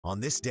On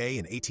this day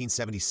in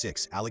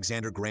 1876,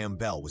 Alexander Graham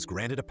Bell was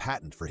granted a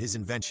patent for his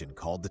invention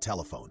called the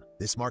telephone.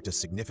 This marked a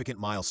significant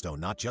milestone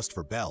not just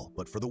for Bell,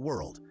 but for the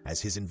world,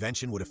 as his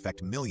invention would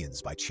affect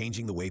millions by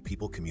changing the way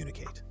people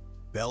communicate.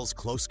 Bell's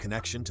close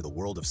connection to the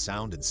world of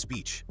sound and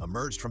speech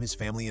emerged from his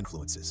family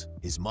influences.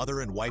 His mother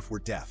and wife were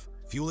deaf,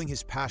 fueling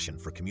his passion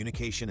for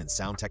communication and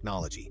sound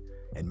technology,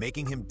 and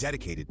making him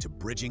dedicated to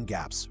bridging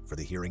gaps for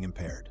the hearing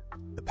impaired.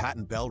 The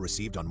patent Bell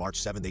received on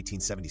March 7,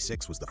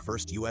 1876 was the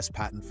first U.S.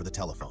 patent for the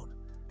telephone.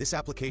 This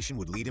application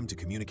would lead him to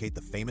communicate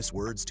the famous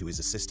words to his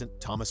assistant,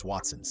 Thomas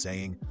Watson,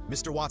 saying,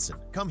 "Mr. Watson,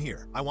 come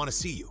here, I want to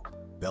see you."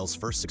 Bell's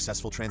first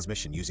successful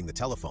transmission using the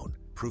telephone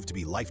proved to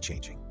be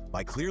life-changing.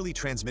 By clearly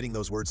transmitting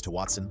those words to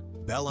Watson,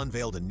 Bell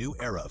unveiled a new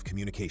era of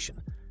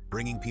communication,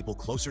 bringing people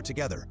closer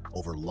together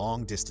over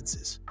long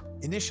distances.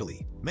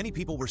 Initially, many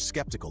people were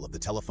skeptical of the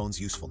telephone's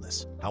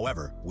usefulness.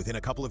 However, within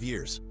a couple of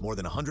years, more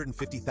than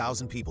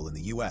 150,000 people in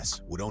the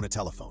US would own a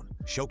telephone,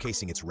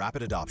 showcasing its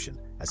rapid adoption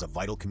as a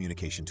vital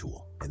communication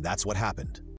tool. And that's what happened.